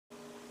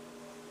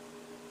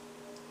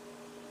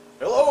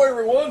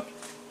everyone.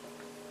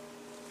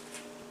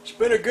 It's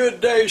been a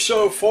good day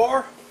so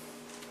far.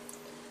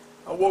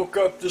 I woke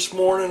up this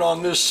morning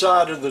on this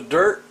side of the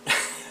dirt.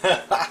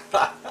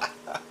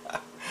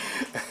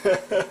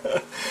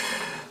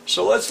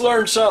 So let's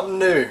learn something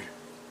new.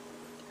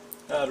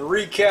 To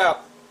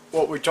recap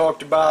what we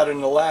talked about in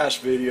the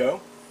last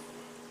video,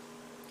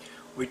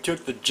 we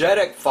took the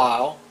JEDEC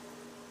file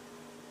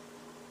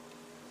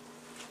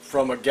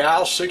from a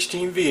GAL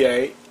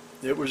 16V8.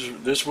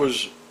 This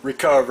was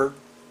recovered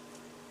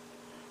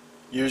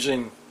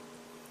using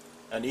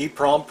an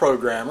EEPROM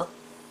programmer,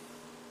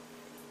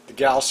 the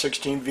GAL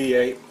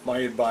 16V8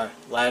 made by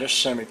Lattice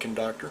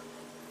Semiconductor.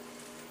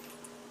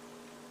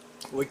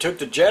 We took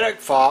the JEDEC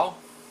file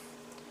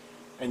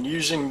and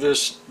using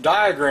this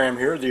diagram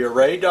here, the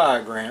array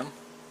diagram,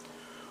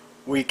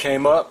 we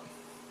came up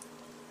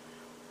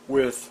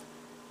with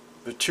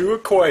the two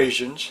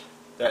equations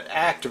that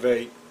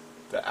activate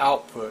the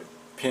output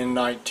pin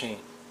 19.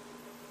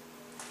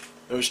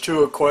 Those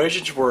two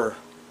equations were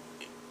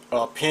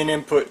pin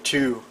input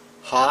 2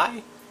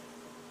 high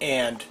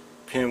and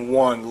pin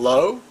 1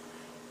 low,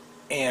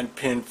 and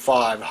pin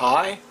 5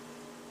 high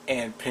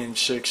and pin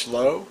 6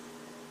 low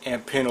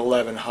and pin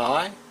 11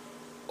 high,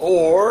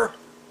 or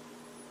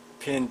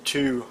pin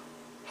 2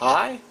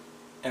 high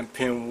and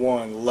pin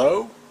 1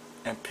 low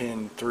and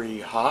pin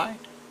 3 high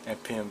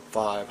and pin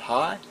 5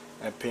 high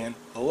and pin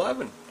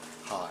 11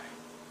 high.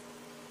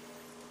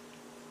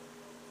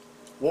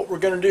 What we're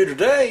going to do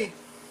today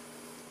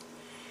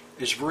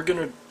is we're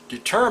going to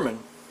determine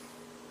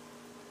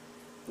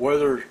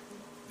whether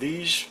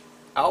these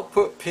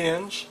output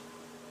pins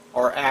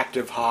are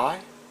active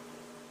high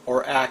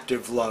or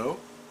active low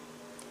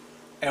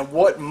and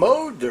what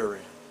mode they're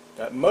in.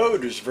 That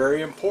mode is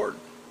very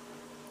important.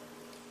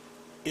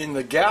 In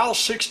the GAL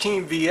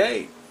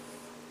 16V8,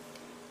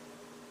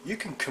 you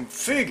can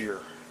configure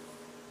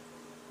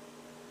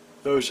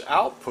those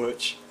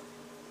outputs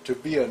to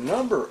be a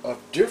number of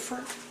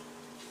different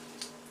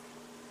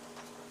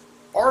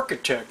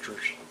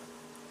architectures.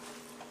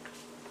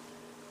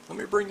 Let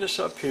me bring this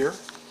up here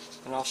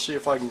and I'll see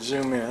if I can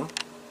zoom in.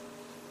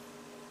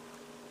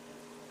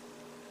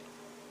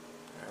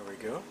 There we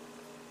go.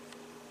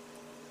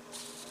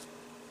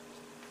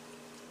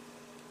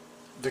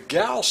 The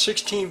GAL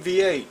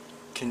 16V8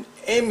 can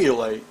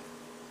emulate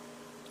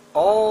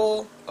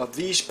all of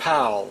these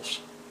PALs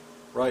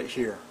right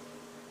here.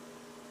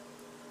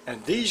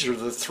 And these are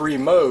the three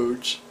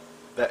modes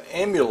that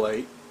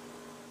emulate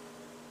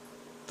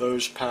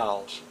those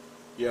PALs.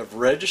 You have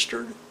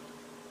registered,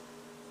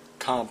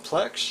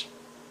 complex,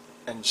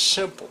 and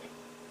simple.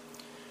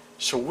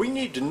 So we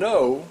need to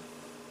know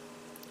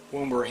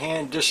when we're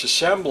hand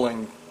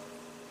disassembling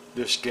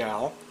this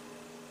GAL,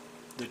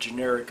 the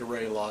generic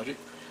array logic,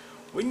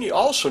 we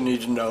also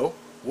need to know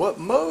what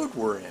mode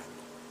we're in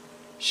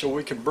so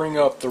we can bring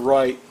up the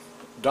right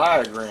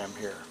diagram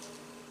here.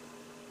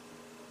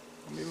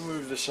 Let me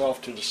move this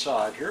off to the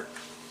side here.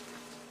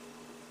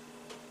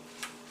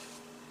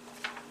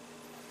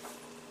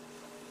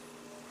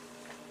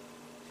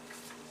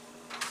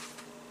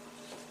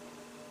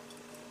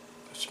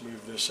 Let's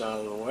move this out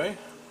of the way.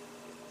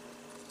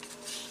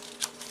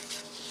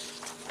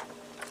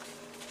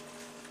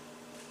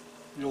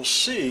 You'll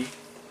see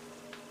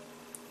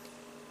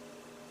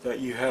that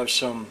you have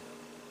some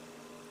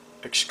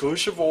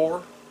exclusive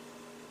OR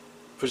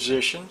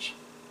positions,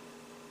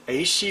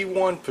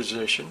 AC1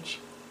 positions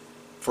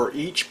for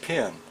each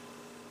pin.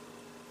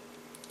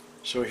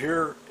 So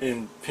here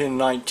in pin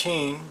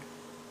 19,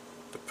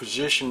 the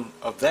position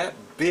of that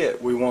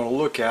bit we want to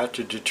look at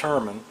to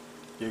determine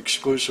the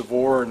exclusive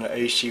OR and the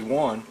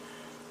AC1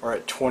 are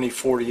at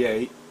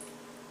 2048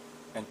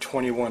 and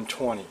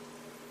 2120.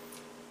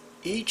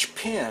 Each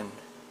pin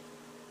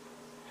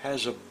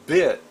has a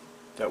bit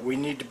that we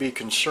need to be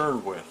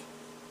concerned with.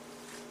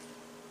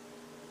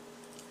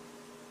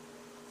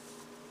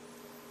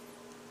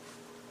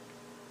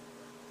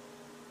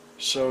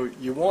 So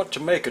you want to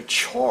make a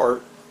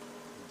chart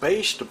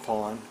based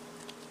upon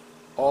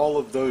all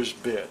of those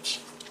bits.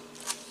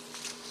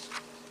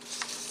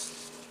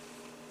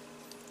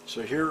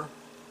 So here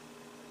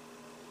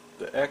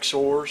the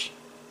XORs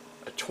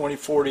at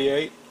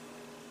 2048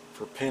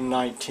 for pin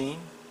 19,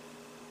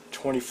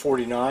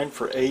 2049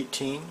 for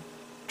 18,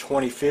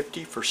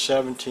 2050 for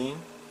 17,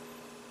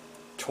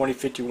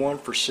 2051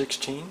 for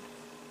 16,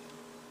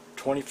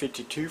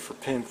 2052 for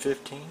pin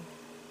 15,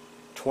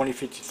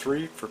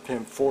 2053 for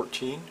pin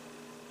 14,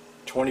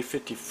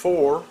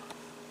 2054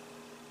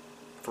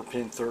 for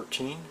pin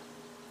 13,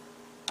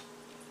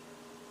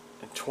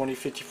 and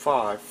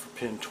 2055 for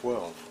pin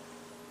 12.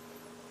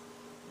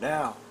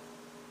 Now,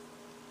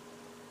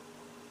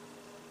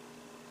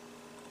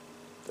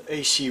 the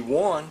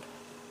AC1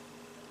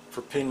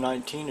 for pin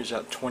 19 is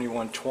at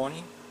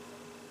 2120,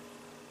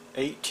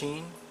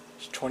 18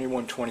 is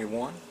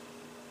 2121,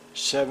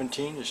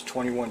 17 is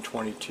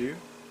 2122,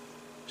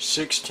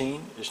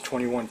 16 is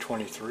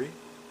 2123,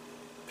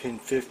 pin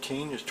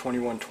 15 is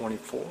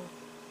 2124,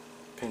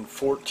 pin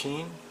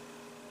 14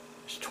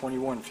 is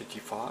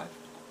 2155,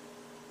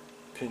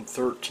 Pin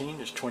 13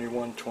 is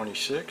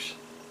 2126,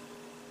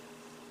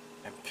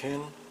 and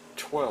pin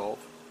 12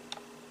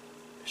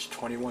 is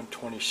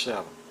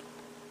 2127.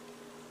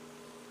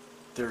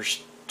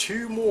 There's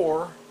two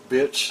more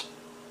bits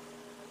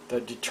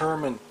that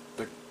determine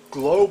the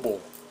global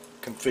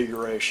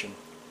configuration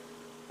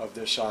of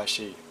this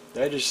IC.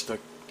 That is the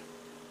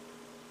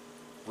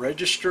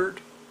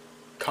registered,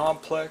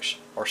 complex,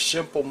 or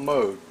simple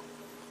mode,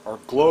 are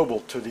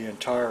global to the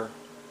entire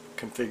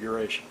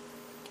configuration.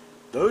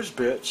 Those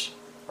bits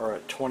are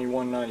at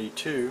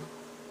 2192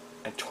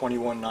 and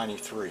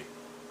 2193.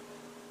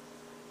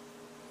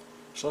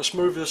 So let's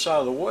move this out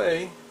of the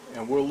way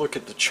and we'll look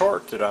at the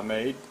chart that I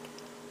made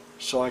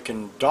so I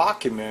can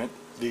document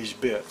these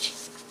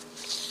bits.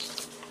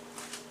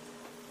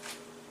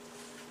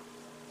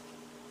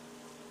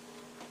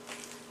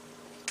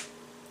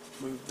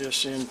 Move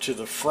this into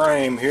the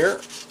frame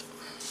here.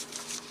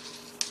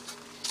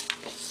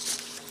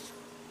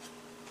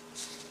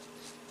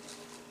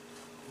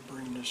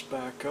 Bring this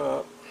back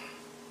up.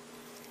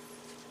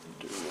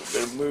 Do a little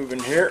bit of moving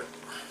here.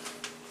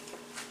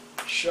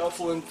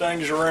 Shuffling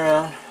things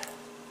around.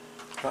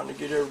 Trying to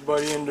get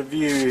everybody into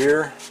view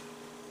here.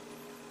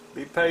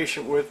 Be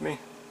patient with me.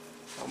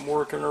 I'm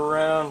working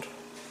around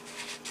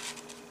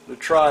the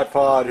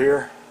tripod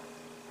here.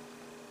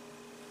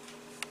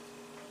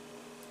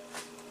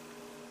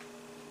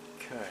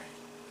 Okay.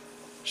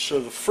 So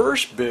the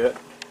first bit,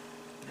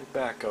 let me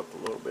back up a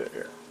little bit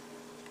here.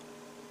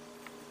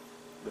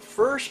 The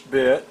first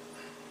bit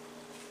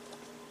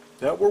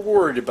that we're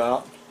worried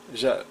about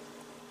is at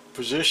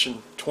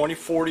position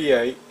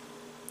 2048.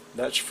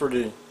 That's for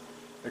the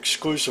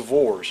exclusive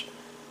ORs.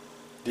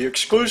 The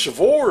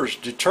exclusive ORs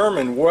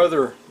determine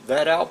whether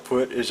that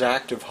output is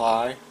active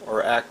high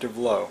or active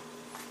low.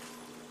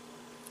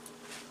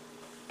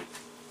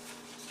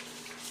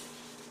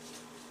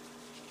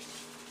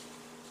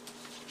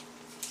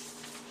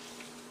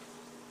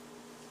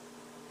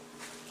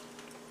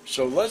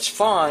 So let's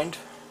find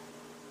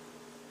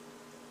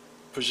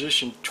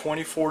position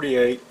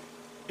 2048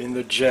 in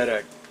the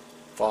JEDEC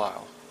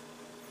file.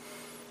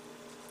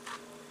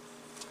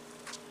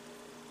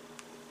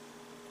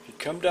 If you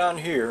come down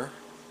here,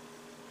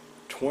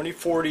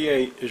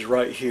 2048 is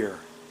right here,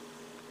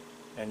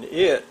 and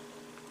it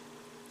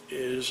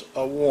is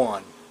a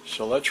 1.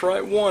 So let's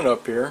write 1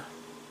 up here.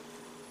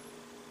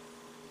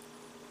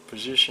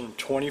 Position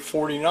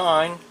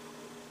 2049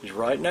 is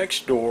right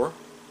next door.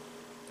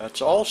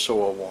 That's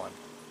also a 1.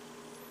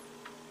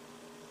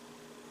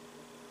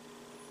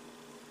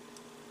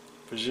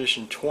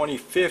 Position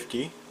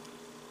 2050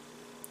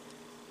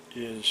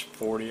 is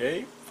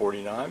 48,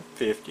 49,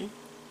 50.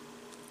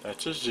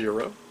 That's a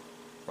 0.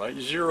 Write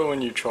 0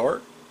 in your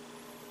chart.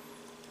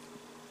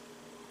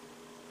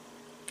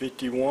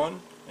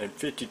 51 and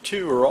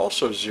 52 are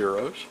also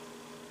zeros.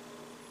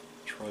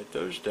 Let's write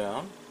those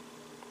down.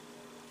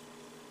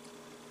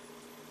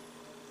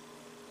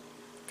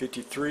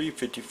 53,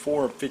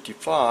 54, and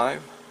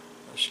 55.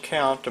 Let's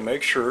count to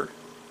make sure.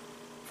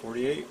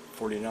 48,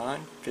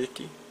 49,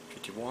 50,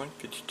 51,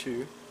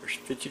 52. There's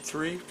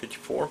 53,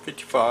 54, and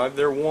 55.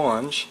 They're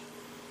 1s.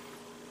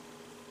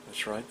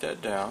 Let's write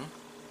that down.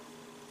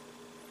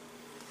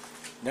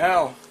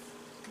 Now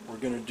we're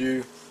going to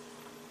do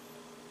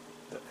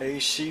the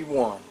AC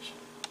 1s.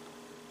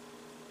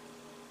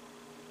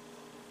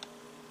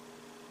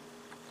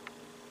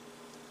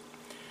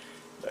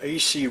 The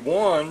AC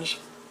 1s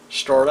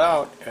start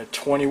out at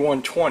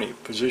 2120,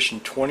 position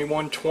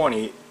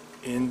 2120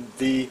 in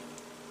the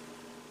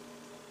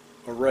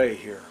array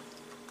here.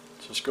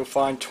 So let's go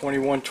find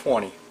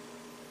 2120.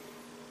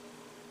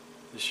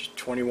 This is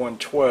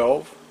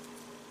 2112,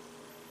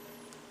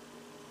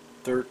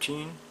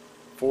 13,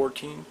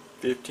 14,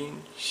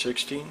 15,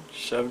 16,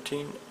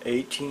 17,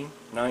 18,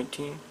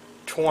 19,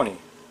 20.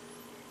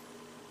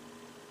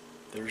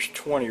 There's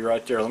 20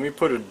 right there. Let me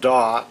put a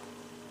dot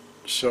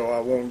so I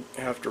won't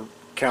have to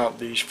count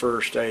these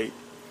first 8.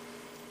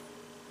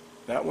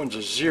 That one's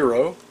a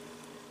 0.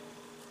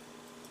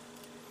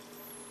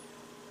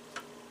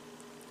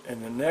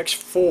 And the next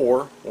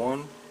 4,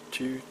 1,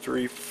 2,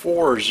 3,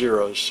 4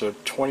 zeros. So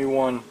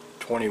 21,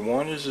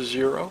 21 is a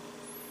 0.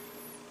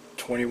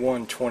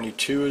 21,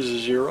 22 is a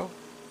 0.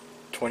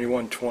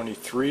 21,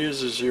 23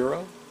 is a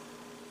 0.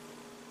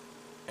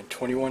 And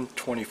 21,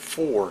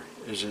 24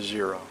 is a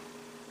 0.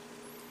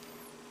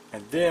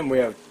 And then we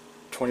have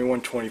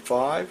 21,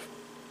 25,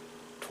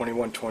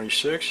 21,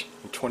 26,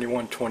 and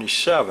 21,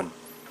 27.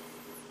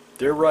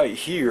 They're right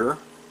here,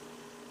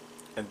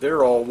 and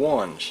they're all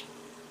 1s.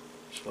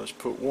 So let's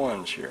put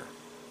 1s here.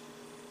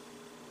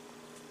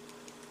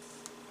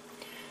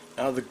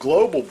 Now the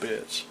global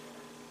bits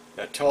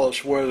that tell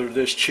us whether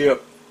this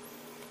chip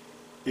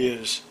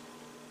is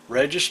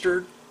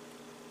registered,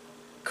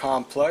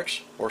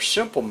 complex, or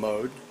simple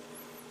mode,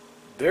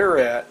 they're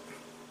at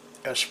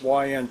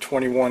SYN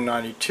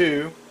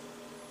 2192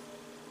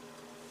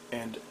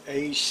 and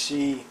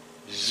AC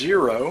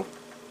 0.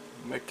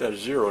 Make that a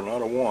 0,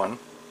 not a 1.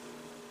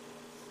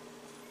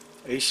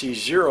 AC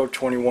 0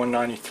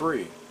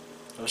 2193.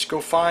 Let's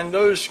go find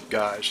those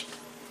guys.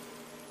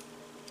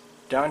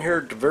 Down here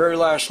at the very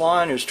last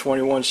line is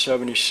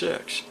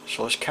 2176.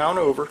 So let's count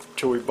over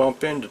till we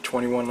bump into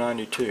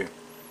 2192.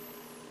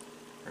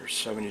 There's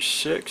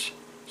 76,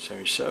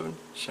 77,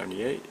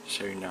 78,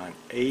 79,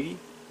 80,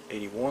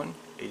 81,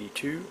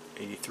 82,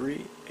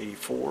 83,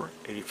 84,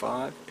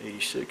 85,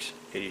 86,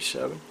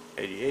 87,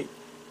 88,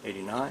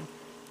 89,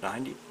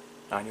 90,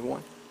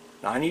 91,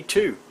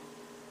 92.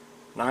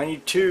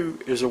 92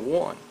 is a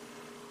 1.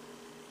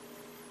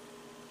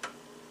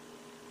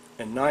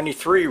 And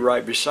 93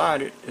 right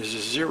beside it is a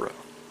 0.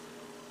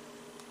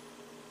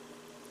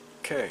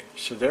 Okay,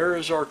 so there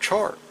is our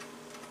chart.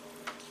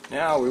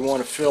 Now we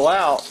want to fill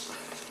out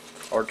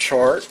our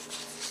chart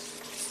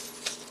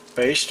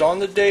based on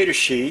the data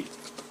sheet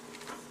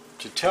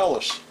to tell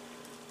us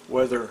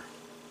whether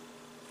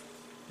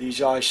these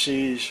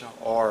ICs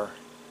are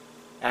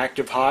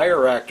active high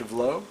or active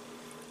low,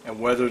 and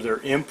whether they're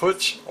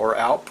inputs or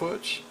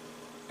outputs,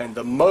 and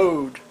the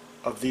mode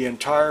of the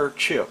entire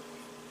chip.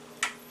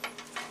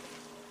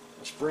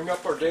 Let's bring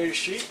up our data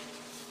sheet.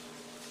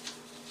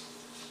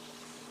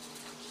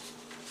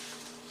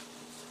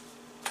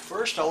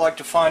 First, I like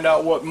to find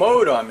out what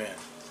mode I'm in.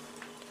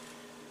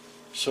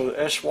 So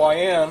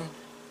SYN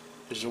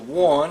is a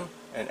 1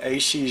 and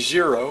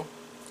AC0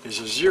 is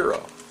a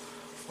 0.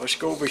 Let's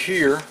go over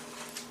here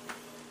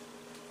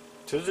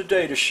to the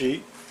data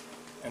sheet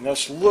and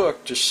let's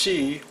look to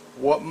see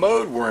what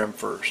mode we're in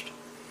first.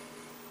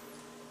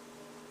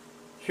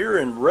 Here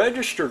in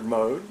registered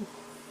mode,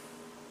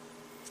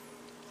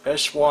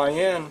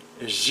 SYN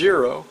is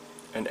 0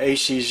 and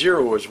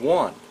AC0 is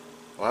 1.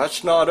 Well,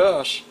 that's not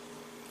us.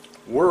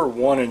 We're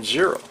 1 and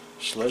 0.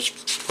 So let's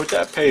put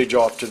that page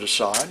off to the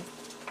side.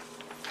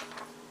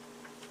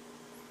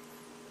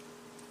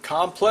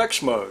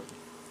 Complex mode.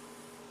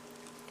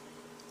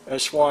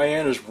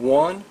 SYN is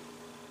 1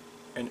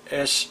 and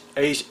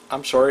AC0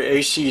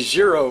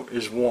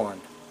 is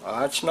 1.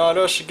 That's not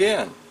us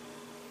again.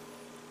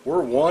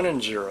 We're 1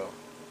 and 0,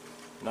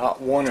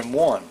 not 1 and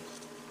 1.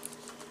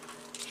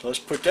 So let's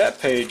put that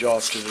page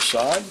off to the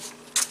side.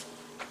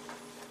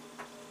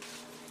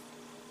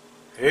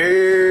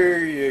 Here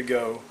you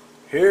go.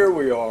 Here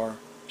we are.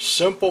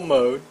 Simple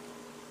mode.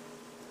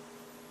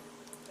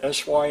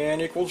 SYN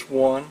equals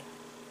 1.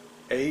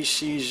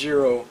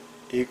 AC0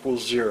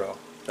 equals 0.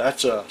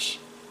 That's us.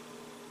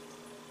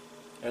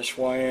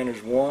 SYN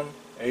is 1.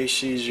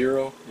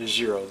 AC0 is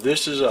 0.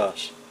 This is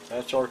us.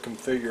 That's our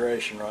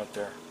configuration right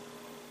there.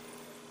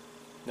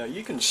 Now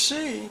you can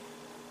see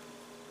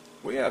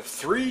we have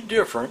 3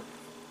 different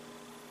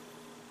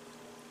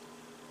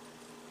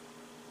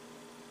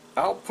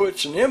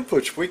outputs and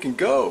inputs we can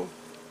go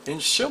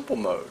in simple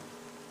mode.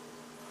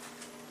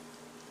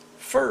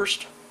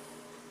 First,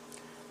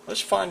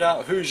 let's find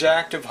out who's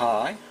active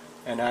high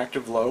and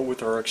active low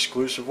with our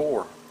exclusive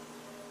OR.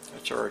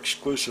 That's our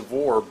exclusive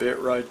OR bit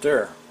right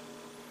there.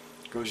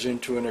 Goes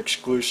into an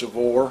exclusive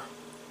OR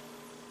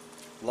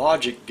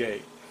logic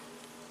gate.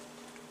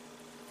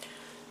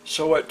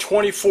 So at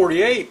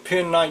 2048,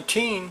 pin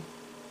 19,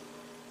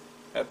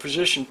 at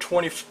position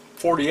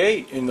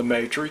 2048 in the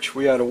matrix,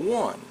 we had a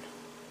 1.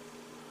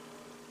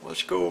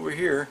 Let's go over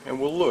here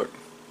and we'll look.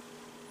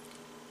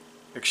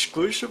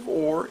 Exclusive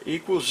OR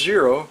equals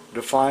 0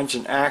 defines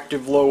an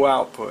active low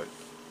output.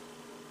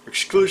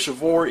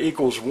 Exclusive OR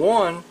equals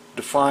 1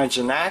 defines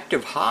an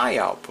active high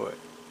output.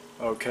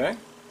 Okay?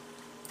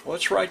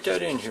 Let's write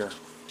that in here.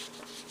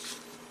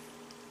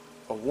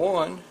 A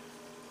 1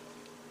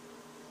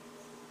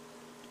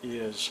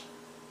 is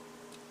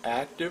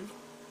active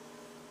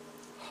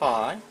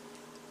high.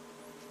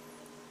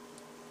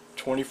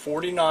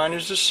 2049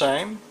 is the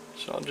same,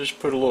 so I'll just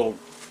put a little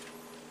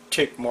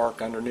tick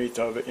mark underneath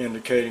of it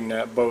indicating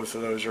that both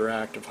of those are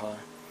active high.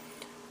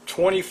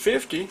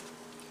 2050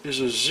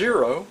 is a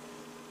 0.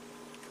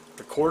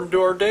 According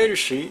to our data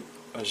sheet,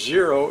 a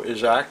 0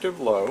 is active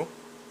low.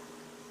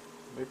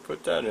 Let me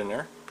put that in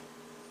there.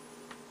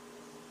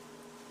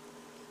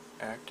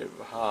 Active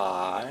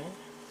high,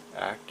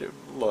 active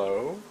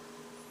low.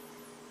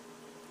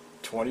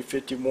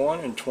 2051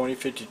 and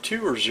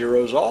 2052 are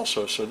zeros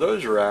also, so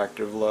those are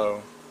active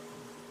low.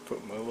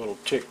 Put my little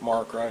tick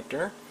mark right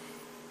there.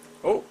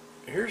 Oh,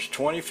 here's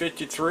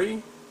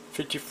 2053,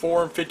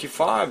 54 and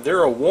 55.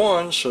 They're a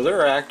 1, so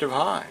they're active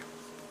high.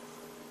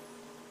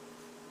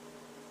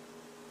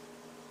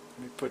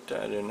 Let me put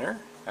that in there.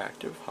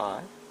 Active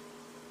high.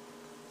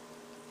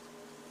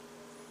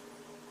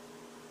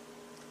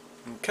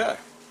 Okay.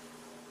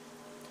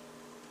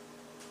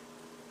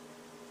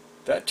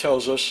 That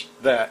tells us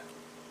that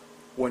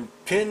when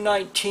pin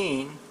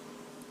 19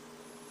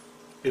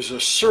 is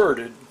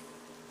asserted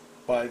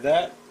by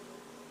that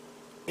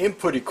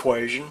input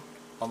equation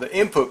on the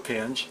input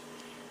pins,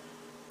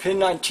 pin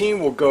 19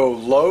 will go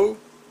low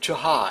to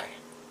high.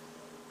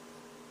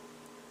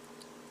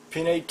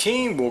 Pin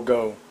 18 will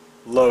go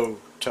low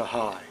to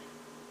high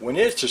when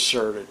it's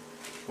asserted,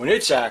 when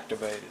it's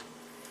activated.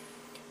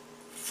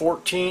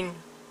 14,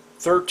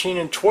 13,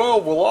 and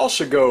 12 will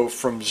also go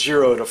from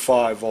 0 to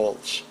 5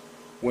 volts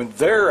when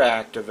they're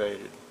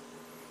activated.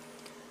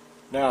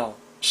 Now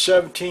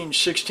 17,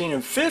 16,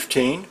 and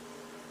 15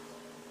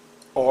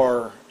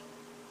 are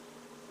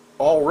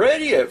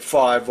already at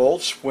 5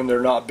 volts when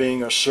they're not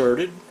being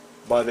asserted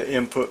by the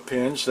input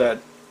pins that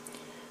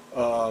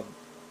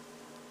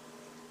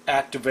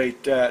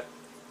activate that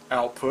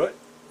output.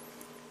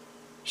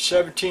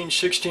 17,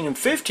 16, and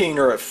 15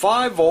 are at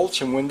 5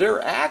 volts, and when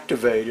they're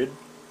activated,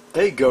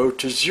 they go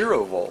to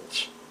 0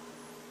 volts.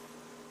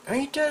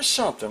 Ain't that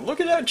something? Look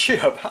at that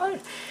chip.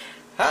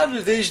 How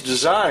do these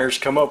designers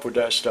come up with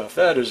that stuff?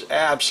 That is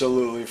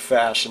absolutely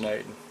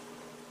fascinating.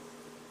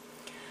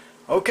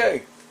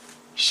 Okay,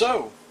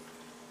 so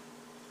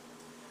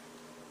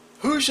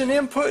who's an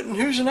input and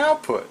who's an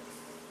output?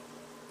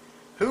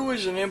 Who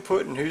is an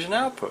input and who's an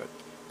output?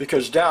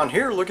 Because down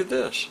here, look at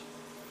this.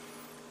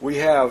 We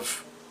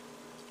have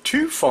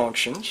 2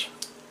 functions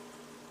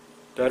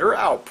that are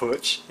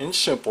outputs in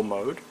simple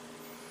mode,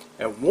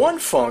 and 1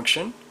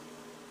 function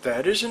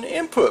that is an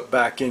input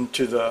back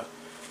into the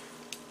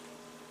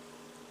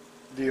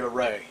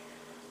array.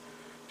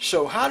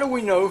 So how do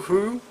we know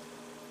who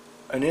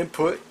an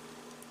input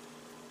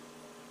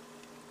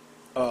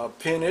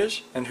pin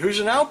is and who's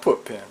an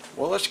output pin?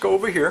 Well, let's go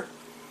over here.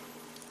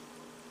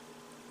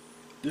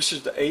 This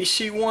is the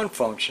AC1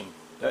 function.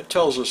 That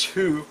tells us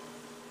who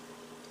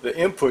the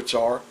inputs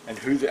are and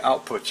who the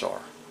outputs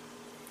are.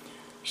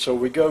 So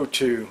we go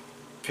to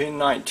pin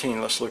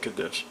 19. Let's look at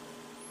this.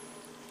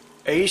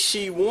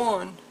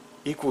 AC1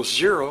 equals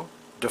 0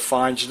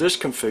 defines this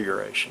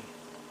configuration,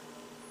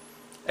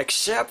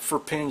 except for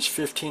pins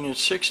 15 and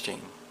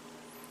 16.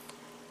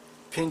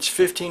 Pins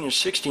 15 and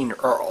 16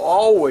 are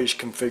always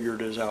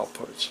configured as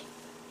outputs.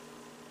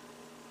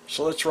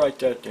 So let's write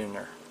that in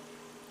there.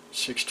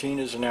 16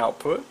 is an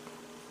output,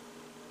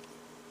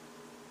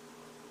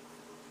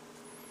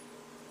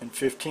 and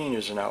 15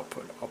 is an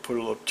output. I'll put a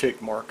little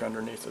tick mark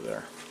underneath of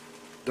there.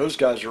 Those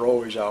guys are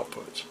always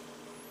outputs.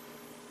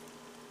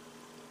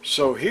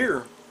 So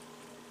here,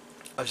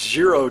 a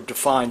 0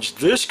 defines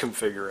this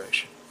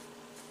configuration,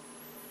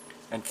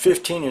 and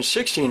 15 and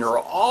 16 are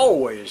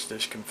always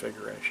this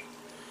configuration.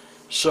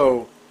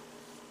 So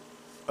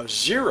a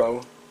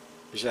 0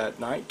 is at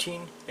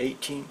 19,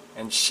 18,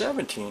 and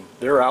 17.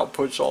 They're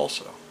outputs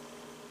also.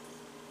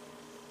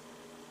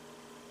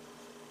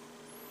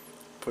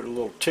 Put a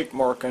little tick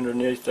mark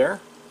underneath there.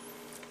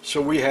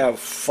 So we have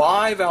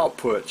 5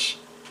 outputs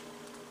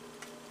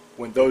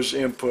when those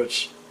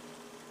inputs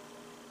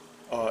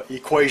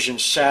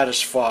equations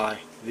satisfy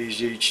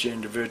these each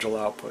individual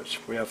outputs.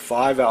 We have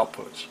 5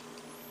 outputs.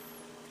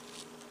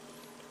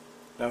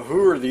 Now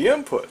who are the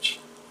inputs?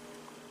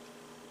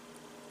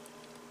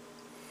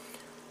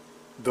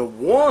 The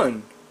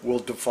 1 will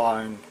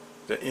define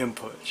the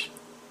inputs.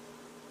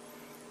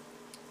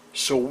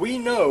 So we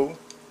know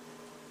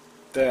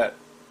that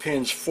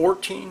pins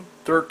 14,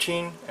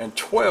 13, and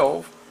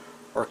 12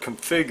 are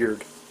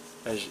configured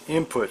as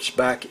inputs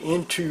back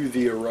into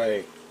the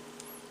array.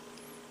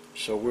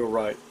 So we'll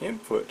write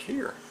input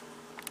here.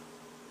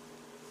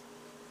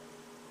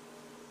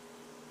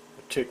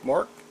 A tick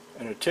mark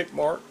and a tick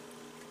mark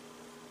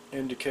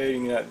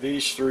indicating that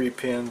these 3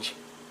 pins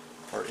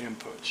are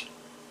inputs.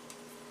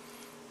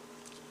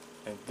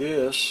 And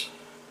this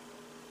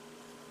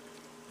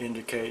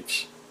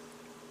indicates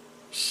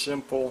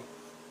simple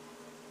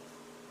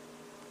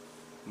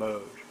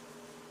mode.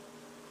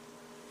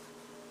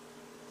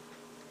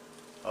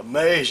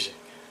 Amazing.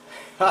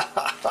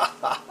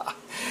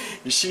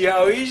 You see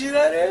how easy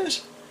that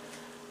is?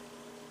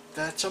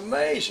 That's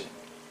amazing.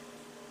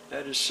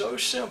 That is so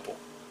simple.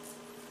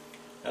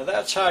 Now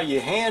that's how you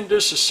hand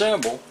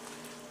disassemble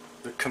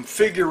the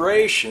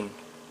configuration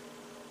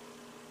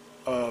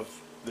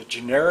of the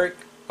generic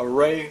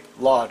array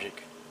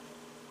logic.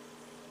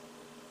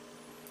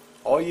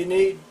 All you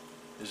need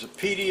is a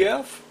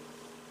PDF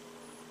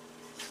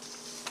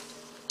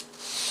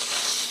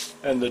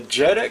and the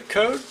JEDEC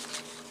code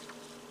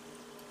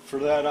for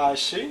that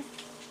IC,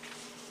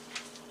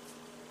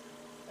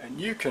 and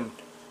you can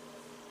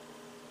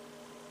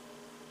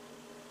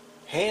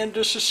hand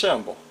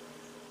disassemble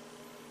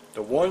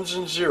the 1s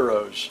and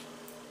 0s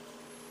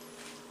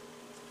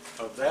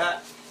of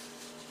that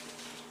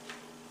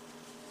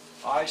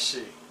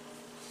IC.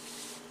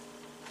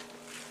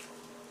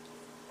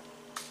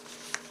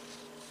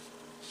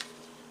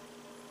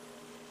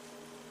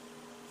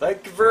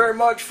 Thank you very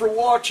much for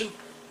watching.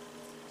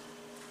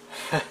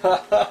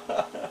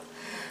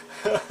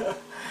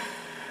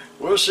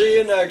 We'll see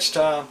you next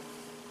time.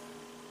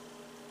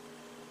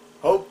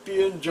 Hope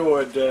you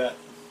enjoyed that.